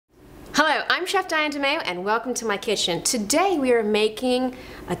Hello, I'm Chef Diane DeMayo and welcome to my kitchen. Today we are making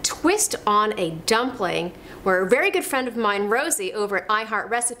a twist on a dumpling where a very good friend of mine, Rosie, over at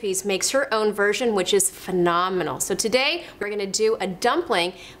iHeart Recipes makes her own version, which is phenomenal. So today we're going to do a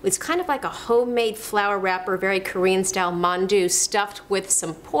dumpling. It's kind of like a homemade flour wrapper, very Korean style mandu, stuffed with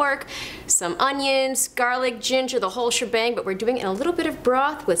some pork, some onions, garlic, ginger, the whole shebang, but we're doing it in a little bit of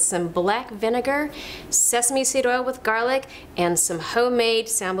broth with some black vinegar, sesame seed oil with garlic, and some homemade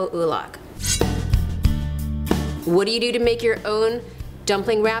sambo ulak. What do you do to make your own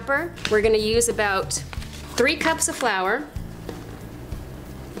dumpling wrapper? We're going to use about 3 cups of flour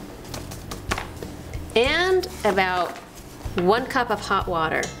and about 1 cup of hot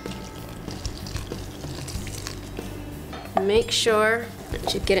water. Make sure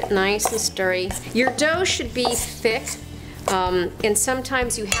that you get it nice and stirry. Your dough should be thick, and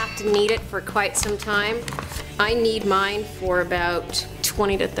sometimes you have to knead it for quite some time. I knead mine for about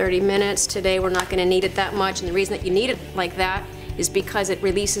 20 to 30 minutes. Today we're not going to knead it that much, and the reason that you knead it like that is because it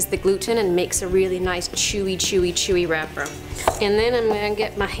releases the gluten and makes a really nice chewy wrapper. And then I'm going to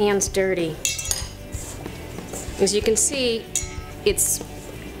get my hands dirty. As you can see, it's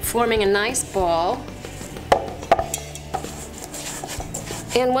forming a nice ball.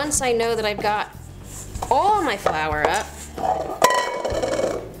 And once I know that I've got all my flour up,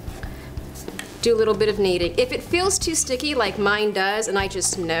 do a little bit of kneading. If it feels too sticky like mine does, and I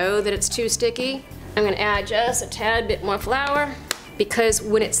just know that it's too sticky, I'm going to add just a tad bit more flour, because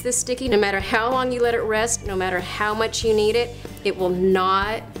when it's this sticky, no matter how long you let it rest, no matter how much you knead it, it will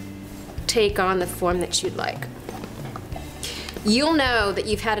not take on the form that you'd like. You'll know that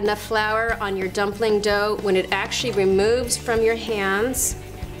you've had enough flour on your dumpling dough when it actually removes from your hands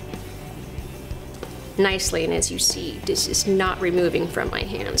nicely, and as you see, this is not removing from my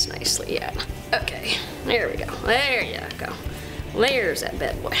hands nicely yet. Okay, there we go. There you go. There's that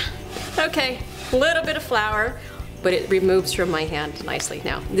bad boy. Okay, a little bit of flour, but it removes from my hand nicely.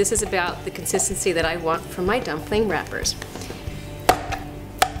 Now, this is about the consistency that I want for my dumpling wrappers.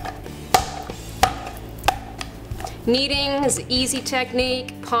 Kneading is an easy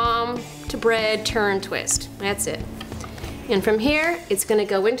technique. Palm to bread, turn, twist. That's it. And from here, it's going to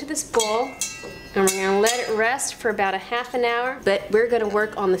go into this bowl, and we're going to let it rest for about a half an hour, but we're going to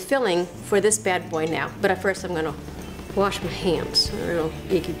work on the filling for this bad boy now. But first I'm going to wash my hands. A little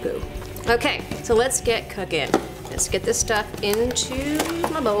icky poo. Okay, so let's get cooking. Let's get this stuff into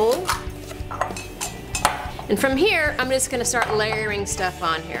my bowl. And from here, I'm just going to start layering stuff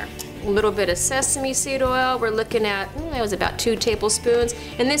on here. A little bit of sesame seed oil. We're looking at, that was about 2 tablespoons,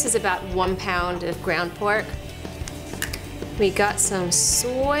 and this is about 1 pound of ground pork. We got some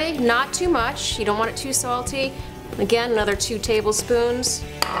soy, not too much. You don't want it too salty. Again, another 2 tablespoons.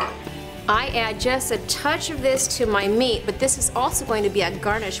 I add just a touch of this to my meat, but this is also going to be a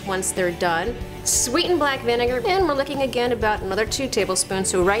garnish once they're done. Sweetened black vinegar, and we're looking again about another 2 tablespoons.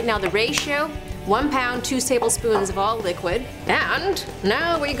 So right now the ratio, 1 pound, 2 tablespoons of all liquid. And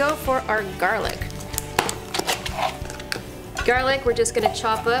now we go for our garlic. Garlic, we're just going to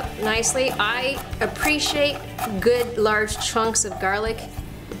chop up nicely. I appreciate good large chunks of garlic,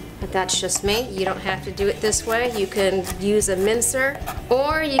 but that's just me. You don't have to do it this way. You can use a mincer,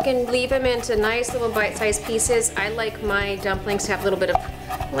 or you can leave them into nice little bite-sized pieces. I like my dumplings to have a little bit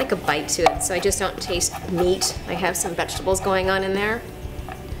of like a bite to it, so I just don't taste meat. I have some vegetables going on in there.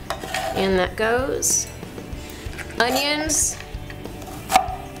 And that goes. Onions.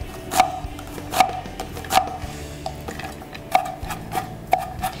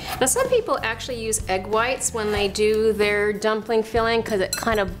 Now some people actually use egg whites when they do their dumpling filling because it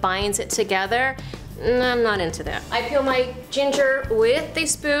kind of binds it together. I'm not into that. I peel my ginger with a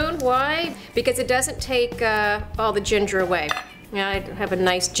spoon. Why? Because it doesn't take all the ginger away. I have a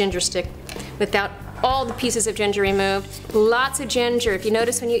nice ginger stick without all the pieces of ginger removed. Lots of ginger. If you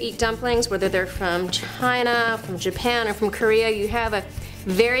notice when you eat dumplings, whether they're from China, from Japan, or from Korea, you have a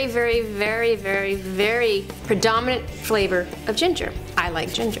very predominant flavor of ginger. I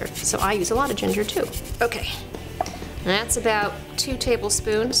like ginger, so I use a lot of ginger too. Okay, that's about 2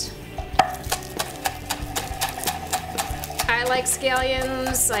 tablespoons. I like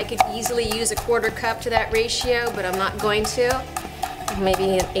scallions. I could easily use a 1/4 cup to that ratio, but I'm not going to.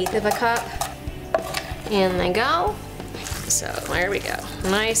 Maybe 1/8 of a cup. In they go. So there we go.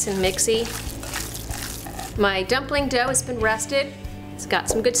 Nice and mixy. My dumpling dough has been rested. It's got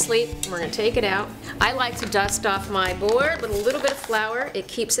some good sleep. We're going to take it out. I like to dust off my board with a little bit of flour. It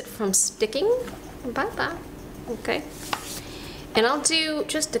keeps it from sticking. Bye-bye. Okay. And I'll do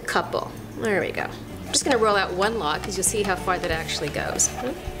just a couple. There we go. I'm just going to roll out 1 log because you'll see how far that actually goes.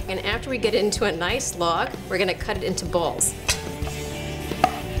 And after we get into a nice log, we're going to cut it into balls.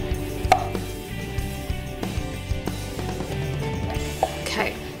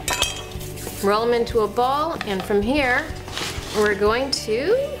 Roll them into a ball, and from here, we're going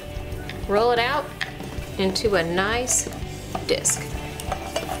to roll it out into a nice disc.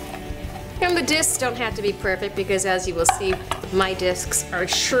 And the discs don't have to be perfect because, as you will see, my discs are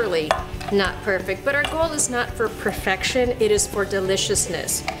surely not perfect, but our goal is not for perfection, it is for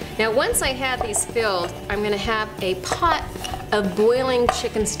deliciousness. Now once I have these filled, I'm gonna have a pot of boiling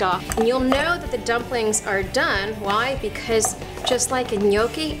chicken stock. And you'll know that the dumplings are done. Why? Because just like in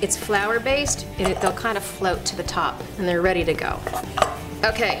gnocchi, it's flour based and they'll kind of float to the top and they're ready to go.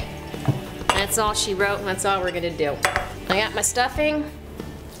 Okay, that's all she wrote and that's all we're gonna do. I got my stuffing.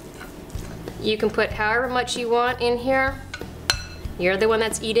 You can put however much you want in here. You're the one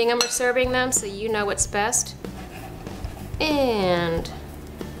that's eating them or serving them, so you know what's best. And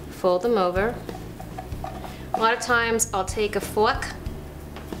fold them over. A lot of times I'll take a fork,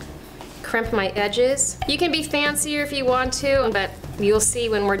 crimp my edges. You can be fancier if you want to, but you'll see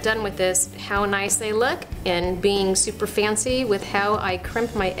when we're done with this how nice they look, and being super fancy with how I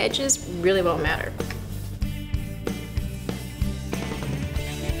crimp my edges really won't matter.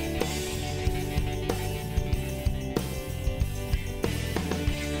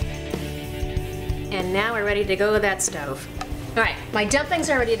 And now we're ready to go to that stove. All right, my dumplings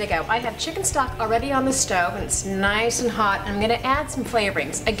are ready to go. I have chicken stock already on the stove and it's nice and hot. I'm gonna add some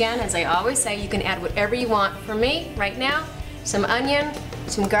flavorings. Again, as I always say, you can add whatever you want. For me, right now, some onion,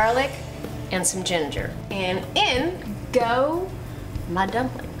 some garlic, and some ginger. And in go my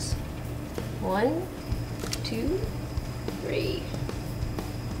dumplings. 1, 2, 3.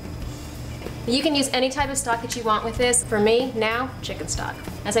 You can use any type of stock that you want with this. For me, now, chicken stock.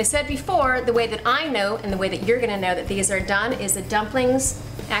 As I said before, the way that I know and the way that you're gonna know that these are done is the dumplings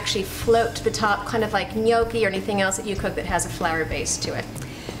actually float to the top, kind of like gnocchi or anything else that you cook that has a flour base to it.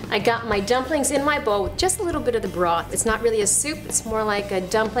 I got my dumplings in my bowl with just a little bit of the broth. It's not really a soup, it's more like a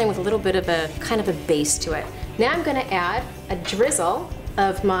dumpling with a little bit of a kind of a base to it. Now I'm gonna add a drizzle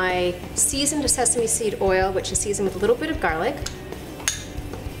of my seasoned sesame seed oil, which is seasoned with a little bit of garlic.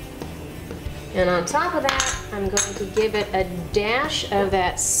 And on top of that, I'm going to give it a dash of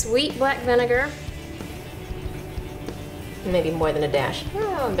that sweet black vinegar. Maybe more than a dash.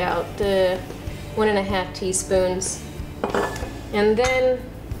 Oh, about 1½ teaspoons. And then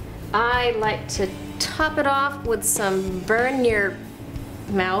I like to top it off with some burn your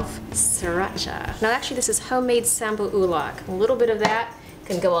mouth sriracha. Now actually this is homemade sambu ulak. A little bit of that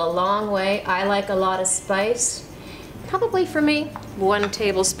can go a long way. I like a lot of spice. Probably for me, 1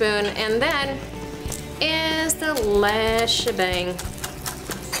 tablespoon, and then is the last shebang.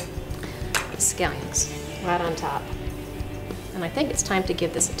 Scallions right on top. And I think it's time to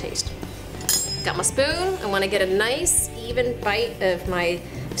give this a taste. Got my spoon. I want to get a nice even bite of my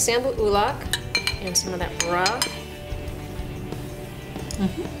sambu ulak and some of that broth.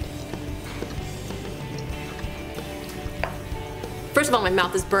 First of all, my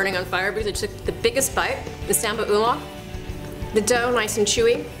mouth is burning on fire because I took the biggest bite, the sambu ulak. The dough, nice and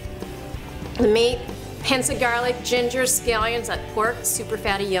chewy. The meat, hints of garlic, ginger, scallions, that pork, super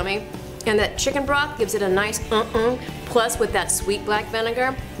fatty, yummy. And that chicken broth gives it a nice plus with that sweet black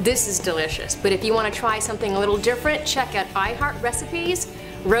vinegar. This is delicious. But if you want to try something a little different, check out iHeart Recipes.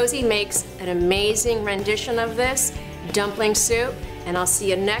 Rosie makes an amazing rendition of this dumpling soup, and I'll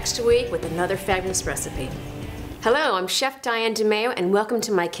see you next week with another fabulous recipe. Hello, I'm Chef Diane DeMeo and welcome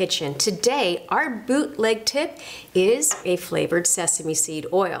to my kitchen. Today, our bootleg tip is a flavored sesame seed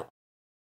oil.